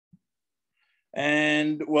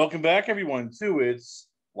And welcome back, everyone, to its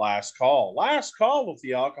last call. Last call with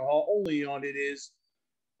the alcohol only on it is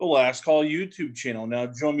the Last Call YouTube channel. Now,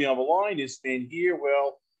 join me on the line is Finn here.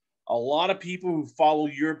 Well, a lot of people who follow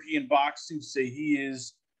European boxing say he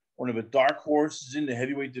is one of the dark horses in the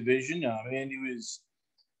heavyweight division. Man, he was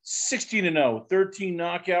 16-0, 13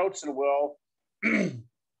 knockouts, and well,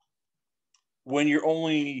 when you're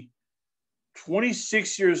only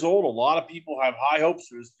 26 years old, a lot of people have high hopes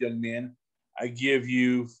for this young man. I give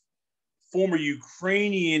you former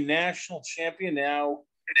Ukrainian national champion, now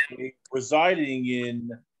residing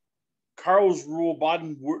in Karlsruhe,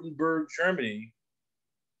 Baden-Württemberg, Germany.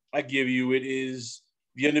 I give you it is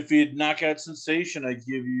the undefeated knockout sensation. I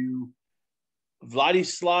give you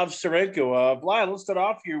Vladyslav Sirenko. Vlad, let's start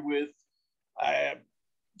off here with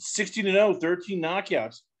 16-0, 13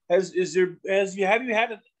 knockouts. Have you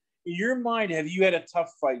had in your mind? Have you had a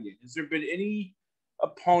tough fight yet? Has there been any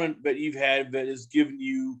opponent that you've had that has given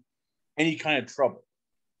you any kind of trouble?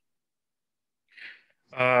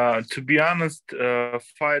 To be honest,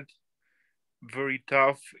 fight very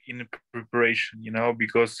tough in preparation,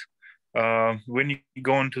 because when you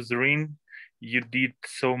go into the ring, you did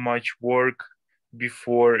so much work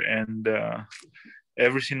before, and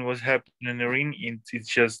everything was happening in the ring. It's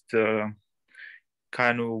just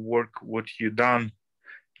kind of work what you done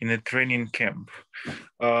in a training camp.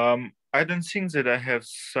 I don't think that I have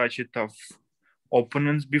such a tough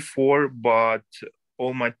opponents before, but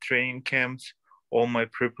all my training camps, all my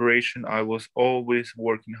preparation, I was always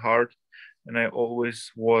working hard, and I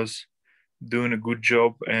always was doing a good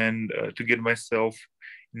job and to get myself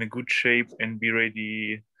in a good shape and be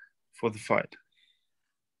ready for the fight.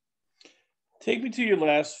 Take me to your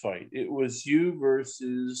last fight. It was you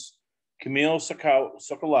versus Kamil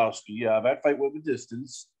Sokolowski. That fight went the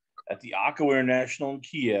distance at the Aqua International in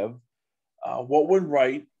Kiev. What went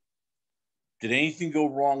right? Did anything go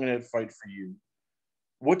wrong in that fight for you?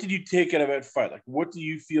 What did you take out of that fight? Like, what do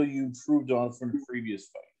you feel you improved on from the previous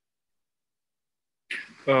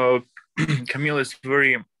fight? Kamil is a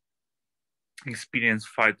very experienced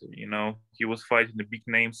fighter. He was fighting the big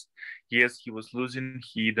names. Yes, he was losing.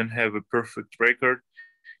 He didn't have a perfect record.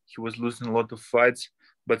 He was losing a lot of fights,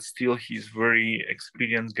 but still, he's very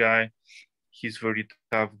experienced guy. He's very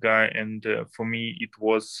tough guy, and for me, it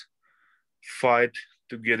was fight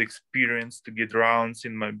to get experience, to get rounds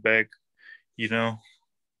in my back,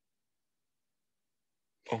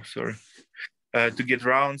 Oh, sorry. To get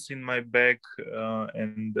rounds in my back,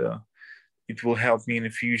 and it will help me in the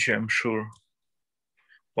future, I'm sure.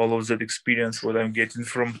 All of that experience, what I'm getting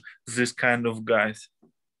from this kind of guys.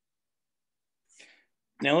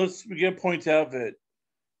 Now, we got to point out that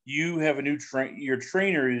you have a new your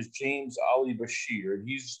trainer is James Ali Bashir, and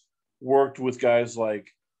he's worked with guys like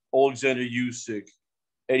Alexander Usyk,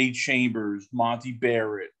 Eddie Chambers, Monty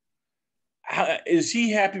Barrett. Is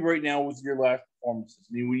he happy right now with your last performances?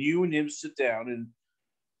 I mean, when you and him sit down and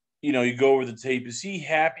you go over the tape, is he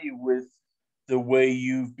happy with the way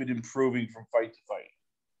you've been improving from fight to fight?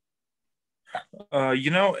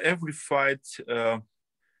 Every fight,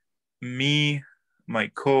 me, my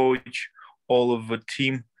coach, all of the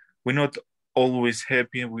team, we're not always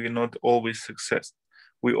happy. We're not always success.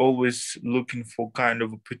 We're always looking for kind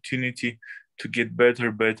of opportunity to get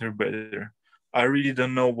better. I really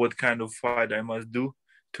don't know what kind of fight I must do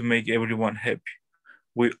to make everyone happy.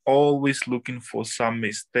 We're always looking for some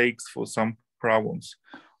mistakes, for some problems.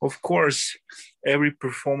 Of course, every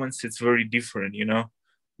performance is very different,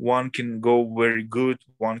 One can go very good,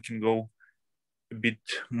 one can go a bit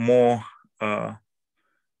more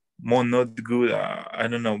not good. I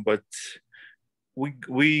don't know, but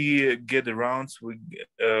we get the rounds, we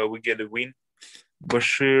get a win.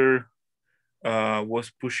 Bashir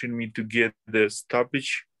was pushing me to get the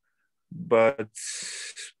stoppage, but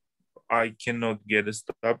I cannot get a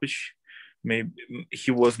stoppage. Maybe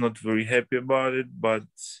he was not very happy about it, but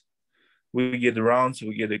we get the rounds,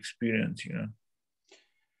 we get experience,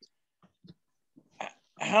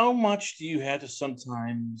 How much do you have to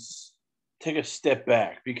sometimes take a step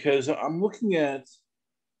back? Because I'm looking at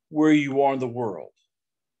where you are in the world.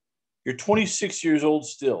 You're 26 years old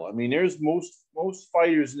still. I mean, there's most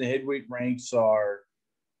fighters in the heavyweight ranks are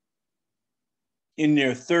in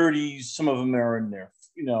their 30s. Some of them are in their,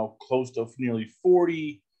 close to nearly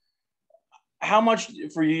 40. How much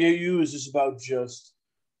for you is this about just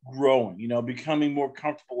growing, becoming more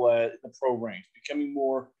comfortable at the pro ranks, becoming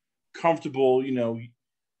more comfortable,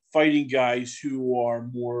 fighting guys who are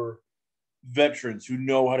more veterans, who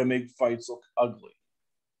know how to make fights look ugly?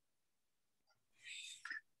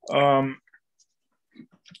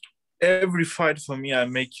 Every fight for me,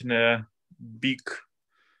 I'm making a big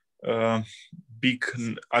uh, big.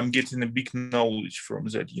 I'm getting a big knowledge from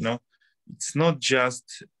that. It's not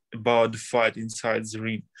just about the fight inside the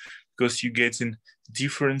ring, because you get in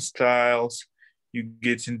different styles, you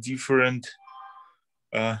get in different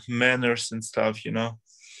manners and stuff.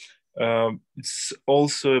 It's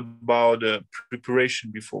also about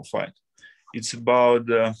preparation before fight. It's about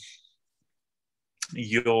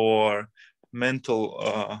your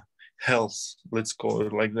mental health, let's call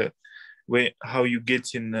it like that. How you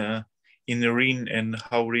get in the ring and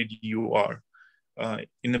how ready you are.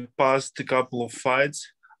 In the past couple of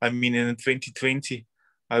fights, I mean, in 2020,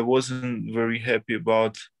 I wasn't very happy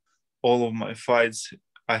about all of my fights.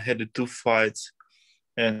 I had 2 fights,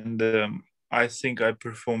 and I think I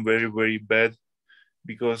performed very, very bad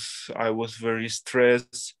because I was very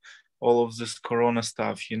stressed. All of this Corona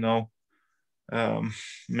stuff,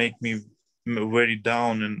 make me very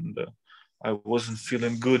down, and I wasn't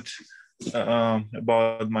feeling good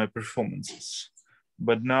about my performances.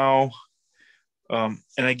 But now, and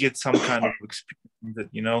I get some kind of experience that,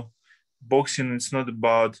 boxing, it's not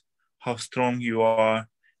about how strong you are,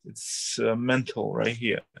 it's mental right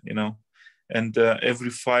here, and every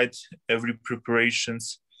fight, every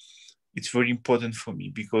preparations, it's very important for me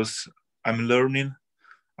because I'm learning,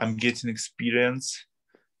 I'm getting experience,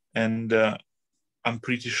 and I'm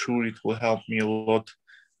pretty sure it will help me a lot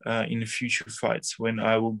in the future fights when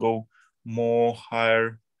I will go more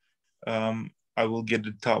higher. I will get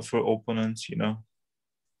the tougher opponents.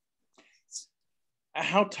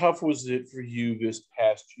 How tough was it for you this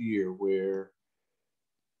past year where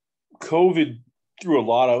COVID threw a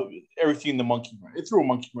lot of everything in the monkey wrench? It threw a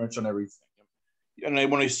monkey wrench on everything. And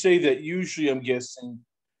when I say that, usually I'm guessing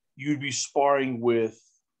you'd be sparring with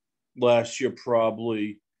last year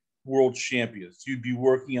probably world champions. You'd be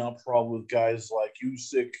working out probably with guys like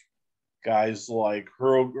Usyk, guys like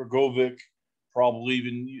Hergovic, probably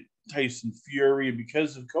even Tyson Fury. And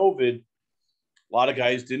because of COVID, a lot of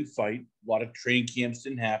guys didn't fight. A lot of training camps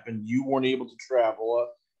didn't happen. You weren't able to travel.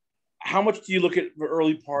 How much do you look at the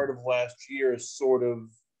early part of last year as sort of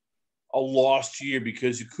a lost year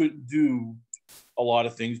because you couldn't do a lot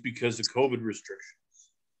of things because of COVID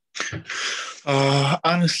restrictions?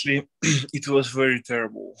 Honestly, it was very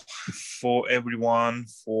terrible for everyone,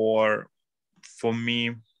 for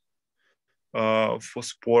me, for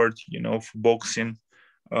sport, for boxing.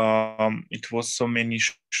 It was so many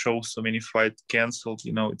shows, so many fights canceled.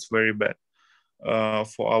 It's very bad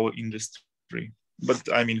for our industry.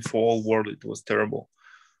 But I mean, for all world, it was terrible.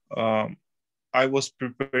 I was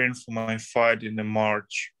preparing for my fight in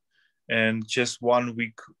March, and just 1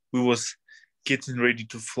 week we was getting ready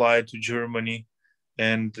to fly to Germany,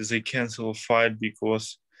 and they canceled a fight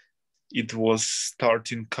because it was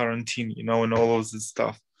starting quarantine, and all of this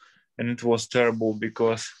stuff. And it was terrible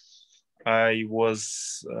because I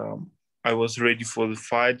was ready for the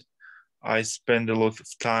fight. I spent a lot of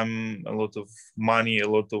time, a lot of money, a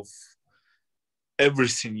lot of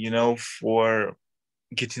everything, for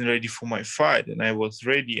getting ready for my fight. And I was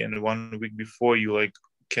ready. And 1 week before you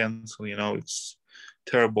cancel, it's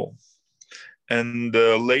terrible. And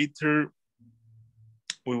later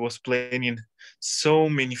we was planning so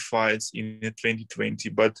many fights in 2020,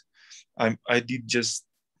 but I did just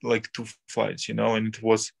 2 fights, and it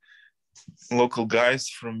was local guys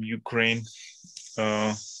from Ukraine.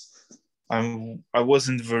 I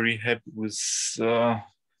wasn't very happy with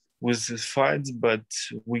the fights, but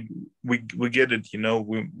we get it.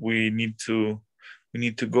 We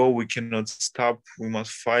need to go. We cannot stop. We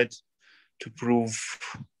must fight to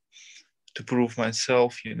prove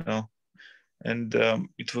myself. And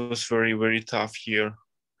it was very, very tough year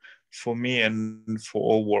for me and for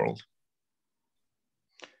all world.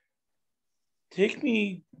 Take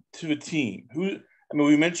me to a team.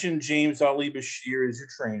 We mentioned James Ali Bashir as your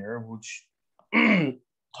trainer, which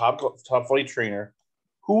top flight trainer.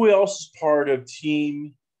 Who else is part of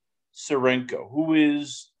Team Sirenko? Who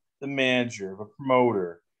is the manager, the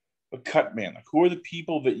promoter, the cut man? Who are the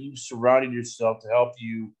people that you surrounded yourself to help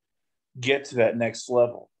you get to that next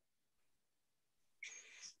level?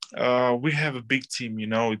 We have a big team,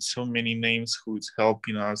 it's so many names who is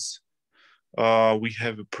helping us. We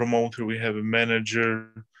have a promoter, we have a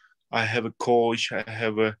manager, I have a coach, I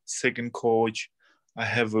have a second coach, I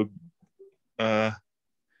have a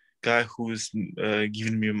guy who is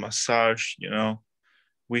giving me a massage,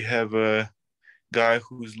 we have a guy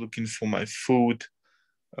who is looking for my food,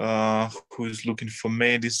 who is looking for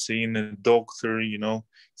medicine, a doctor,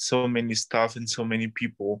 so many staff and so many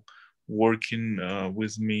people working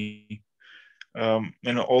with me.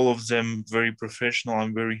 And all of them very professional.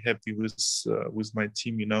 I'm very happy with my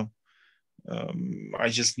team. I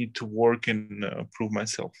just need to work and prove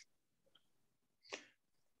myself.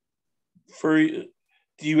 Do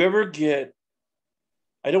you ever get,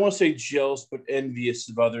 I don't want to say jealous, but envious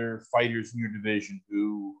of other fighters in your division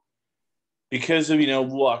who, because of,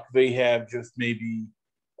 luck, they have just maybe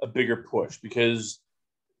a bigger push because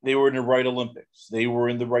they were in the right Olympics. They were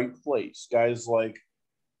in the right place. Guys like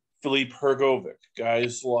Filip Hrgovic,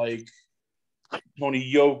 guys like Tony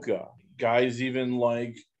Yoka, guys even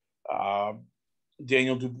like uh,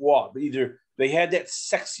 Daniel Dubois. Either they had that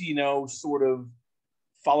sexy, sort of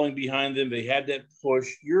following behind them. They had that push.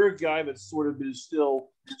 You're a guy that sort of is still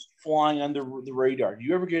flying under the radar. Do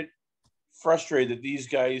you ever get frustrated that these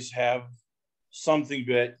guys have something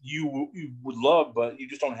that you would love, but you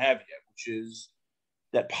just don't have yet, which is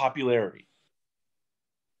that popularity?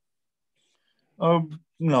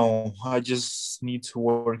 No, I just need to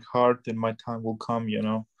work hard and my time will come,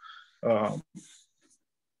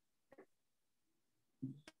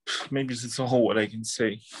 maybe that's all what I can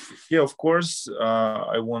say. Yeah, of course,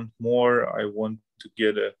 I want more. I want to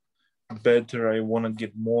get a better. I want to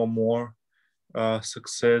get more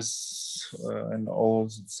success and all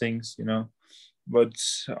the things, But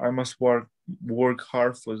I must work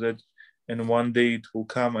hard for that, and one day it will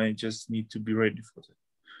come. I just need to be ready for that,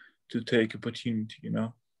 to take opportunity,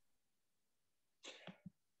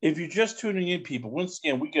 If you're just tuning in, people, once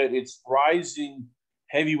again, it's rising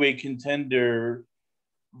heavyweight contender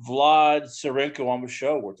Vlad Sirenko on the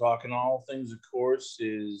show. We're talking all things, of course,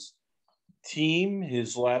 his team,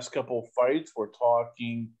 his last couple of fights. We're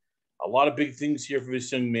talking a lot of big things here for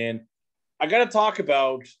this young man. I got to talk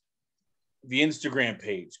about the Instagram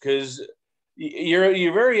page because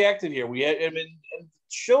you're very active here. It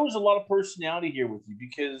shows a lot of personality here with you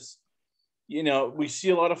because we see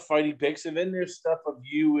a lot of fighting pics, and then there's stuff of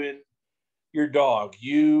you and your dog.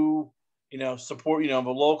 Support the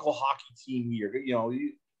local hockey team here.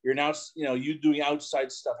 You're now you doing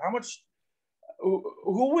outside stuff. How much?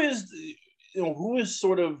 Who is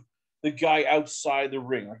sort of the guy outside the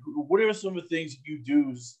ring? Like, what are some of the things that you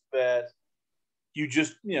do that you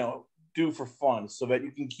just do for fun so that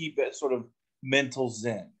you can keep that sort of mental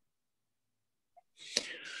zen?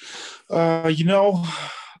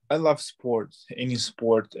 I love sports, any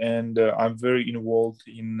sport, and I'm very involved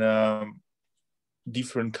in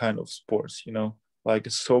different kind of sports, like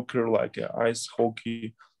soccer, like ice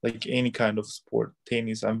hockey, like any kind of sport,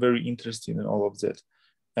 tennis. I'm very interested in all of that.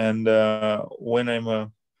 And when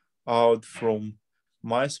I'm out from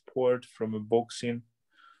my sport, from a boxing,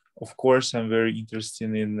 of course, I'm very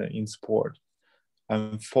interested in sport.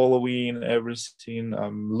 I'm following everything.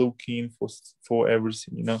 I'm looking for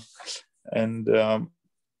everything, and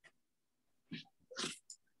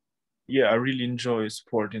yeah, I really enjoy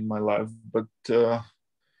sport in my life, but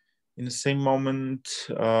in the same moment,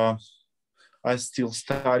 I still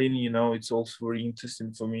studying, it's also very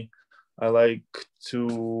interesting for me. I like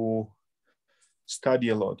to study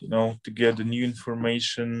a lot, to get the new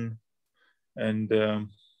information, and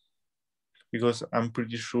because I'm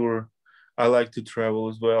pretty sure I like to travel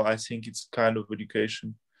as well. I think it's kind of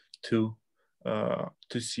education too,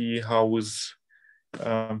 to see how is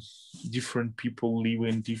different people live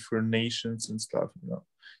in different nations and stuff.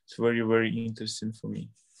 It's very, very interesting for me.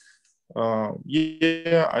 I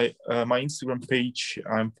my Instagram page,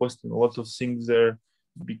 I'm posting a lot of things there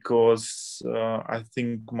because I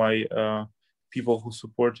think my people who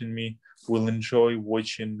supported me will enjoy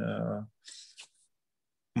watching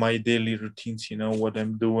my daily routines, what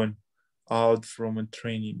I'm doing out from a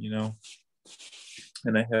training,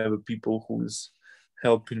 and I have people who is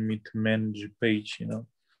helping me to manage a page,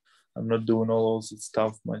 I'm not doing all of that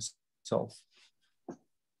stuff myself.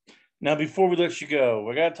 Now, before we let you go,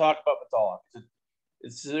 we got to talk about the dog.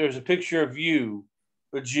 There's a picture of you,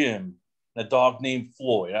 a Jim, and a dog named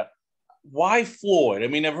Floyd. Why Floyd? I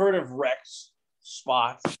mean, I've heard of Rex,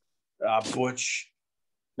 Spot, Butch.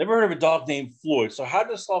 Never heard of a dog named Floyd. So how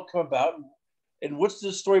did this all come about? And what's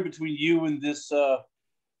the story between you and this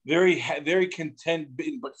very, very content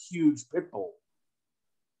but huge pit bull?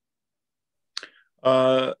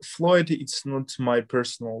 Floyd, it's not my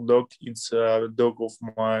personal dog. It's a dog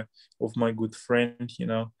of my good friend,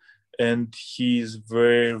 and he's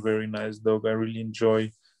very, very nice dog. I really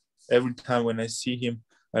enjoy every time when I see him.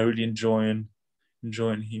 I really enjoying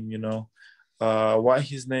him. Why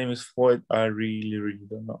his name is Floyd, I really, really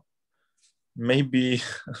don't know. Maybe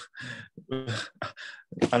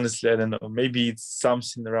honestly, I don't know. Maybe it's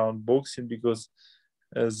something around boxing because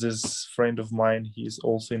this friend of mine, he's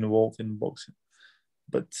also involved in boxing.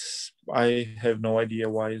 But I have no idea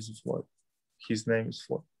why is Floyd. His name is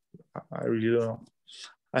Floyd. I really don't know.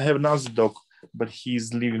 I have another dog, but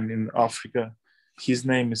he's living in Africa. His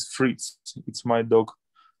name is Fritz. It's my dog.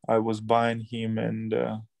 I was buying him and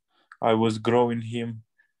I was growing him,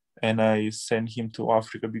 and I sent him to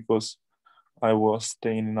Africa because I was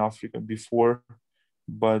staying in Africa before,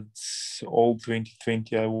 but all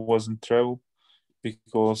 2020 I wasn't travel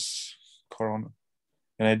because Corona,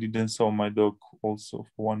 and I didn't saw my dog also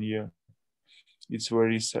for 1 year. It's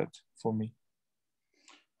very sad for me.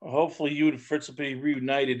 Hopefully, you and Fritz will be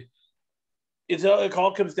reunited. It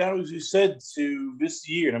all comes down, as you said, to this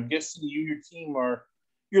year, and I'm guessing you and your team are.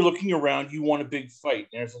 You're looking around. You want a big fight.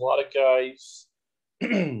 There's a lot of guys.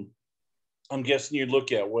 I'm guessing you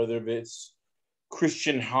look at whether it's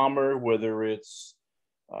Christian Hammer, whether it's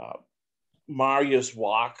uh, Marius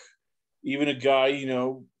Wach, even a guy,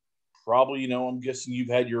 probably, I'm guessing you've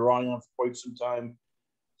had your eye on for quite some time,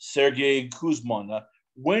 Sergey Kuzman.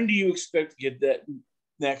 When do you expect to get that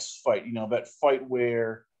next fight? That fight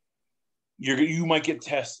where you might get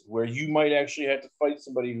tested, where you might actually have to fight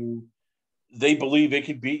somebody who they believe they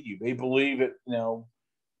can beat you. They believe that,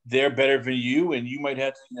 they're better than you, and you might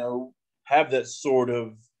have to, have that sort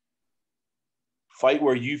of fight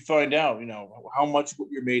where you find out, how much what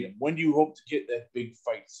you're made of. When do you hope to get that big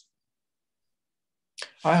fight?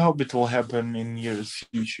 I hope it will happen in years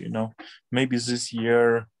future. Maybe this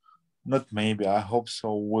year, not maybe. I hope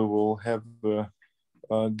so. We will have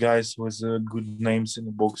guys with good names in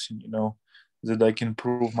the boxing. That I can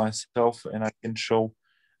prove myself and I can show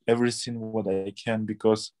everything what I can,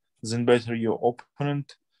 because then better your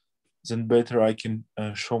opponent, then better I can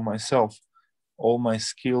show myself all my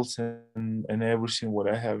skills and everything what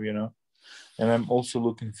I have. And I'm also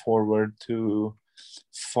looking forward to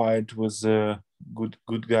fight with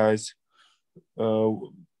good guys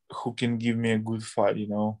who can give me a good fight,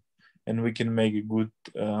 and we can make a good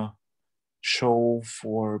show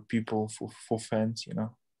for people, for fans.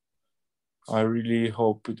 I really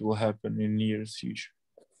hope it will happen in years future.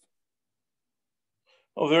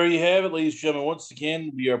 Well, there you have it, ladies and gentlemen. Once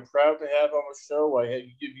again, we are proud to have on the show.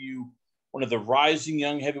 Give you one of the rising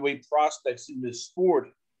young heavyweight prospects in this sport.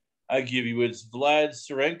 I give you it's Vlad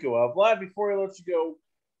Sirenko. Vlad, before I let you go,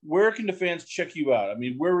 where can the fans check you out? I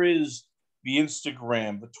mean, where is the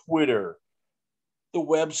Instagram, the Twitter, the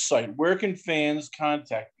website? Where can fans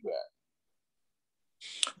contact you at?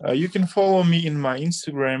 You can follow me in my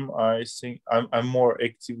Instagram. I think I'm more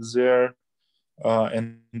active there.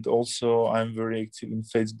 And also I'm very active in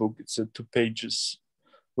Facebook. It's 2 pages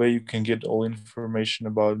where you can get all information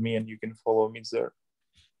about me and you can follow me there.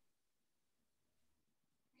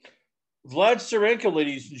 Vlad Sirenko,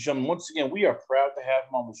 ladies and gentlemen, once again, we are proud to have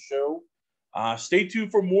him on the show. Stay tuned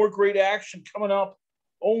for more great action coming up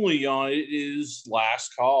only on It Is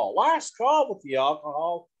Last Call. Last Call with the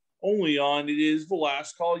alcohol, only on It Is the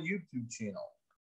Last Call YouTube channel.